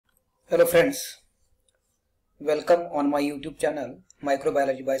Hello friends, welcome on my YouTube channel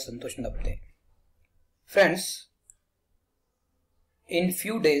Microbiology by Santosh Napte. Friends, in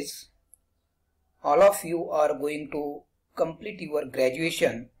few days all of you are going to complete your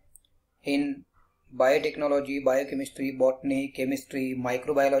graduation in biotechnology, biochemistry, botany, chemistry,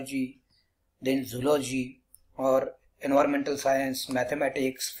 microbiology, then zoology or environmental science,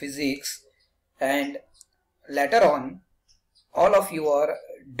 mathematics, physics, and later on all of you are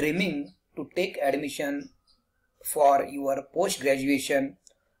dreaming to take admission for your post-graduation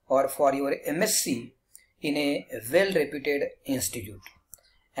or for your MSc in a well-reputed institute.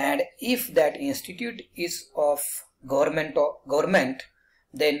 And if that institute is of government,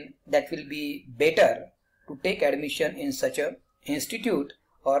 then that will be better to take admission in such a institute,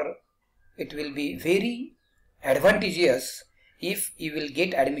 or it will be very advantageous if you will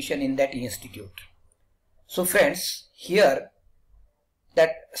get admission in that institute. So friends, here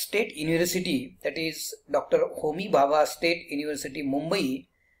that state university, that is Dr. Homi Bhabha State University, Mumbai,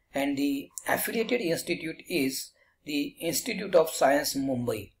 and the affiliated institute is the Institute of Science,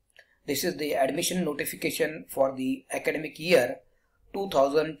 Mumbai. This is the admission notification for the academic year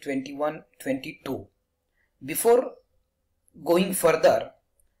 2021-22. Before going further,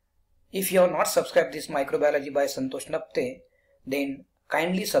 if you have not subscribed this Microbiology by Santosh Napte, then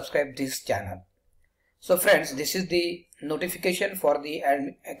kindly subscribe this channel. So friends, this is the notification for the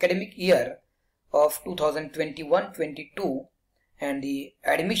academic year of 2021-22, and the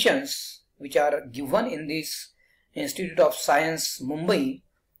admissions which are given in this Institute of Science, Mumbai,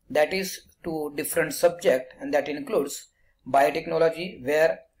 that is to different subject, and that includes biotechnology,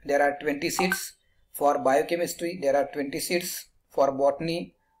 where there are 20 seats, for biochemistry there are 20 seats, for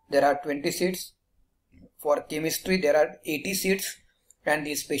botany there are 20 seats, for chemistry there are 80 seats, and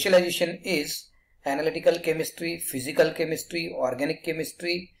the specialization is analytical chemistry, physical chemistry, organic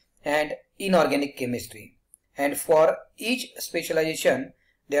chemistry, and inorganic chemistry. And for each specialization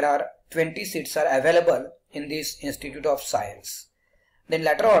there are 20 seats are available in this Institute of Science. Then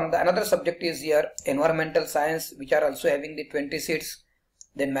later on another subject is here environmental science, which are also having the 20 seats.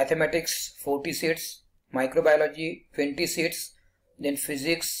 Then mathematics 40 seats, microbiology 20 seats, then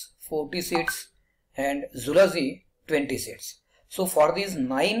physics 40 seats, and zoology 20 seats. So for these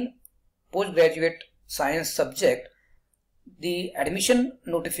 9 postgraduate science subject, the admission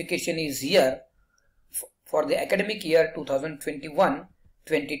notification is here for the academic year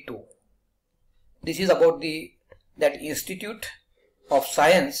 2021-22. This is about that Institute of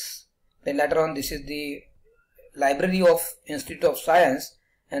Science. Then later on this is the library of Institute of Science,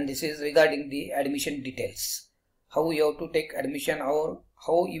 and this is regarding the admission details, how you have to take admission, how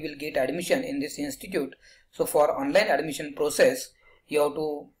you will get admission in this institute. So for online admission process, you have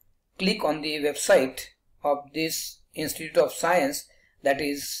to click on the website of this Institute of Science, that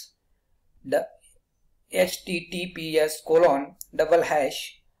is the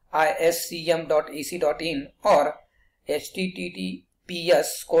https://iscm.ac.in or https://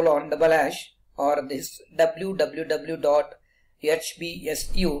 or this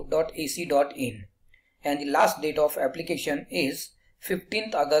www.hbsu.ac.in, and the last date of application is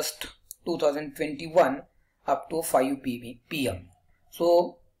 15th August 2021 up to 5 p.m.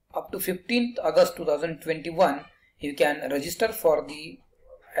 So up to 15th August 2021 you can register for the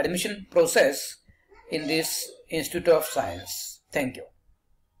admission process in this Institute of Science. Thank you.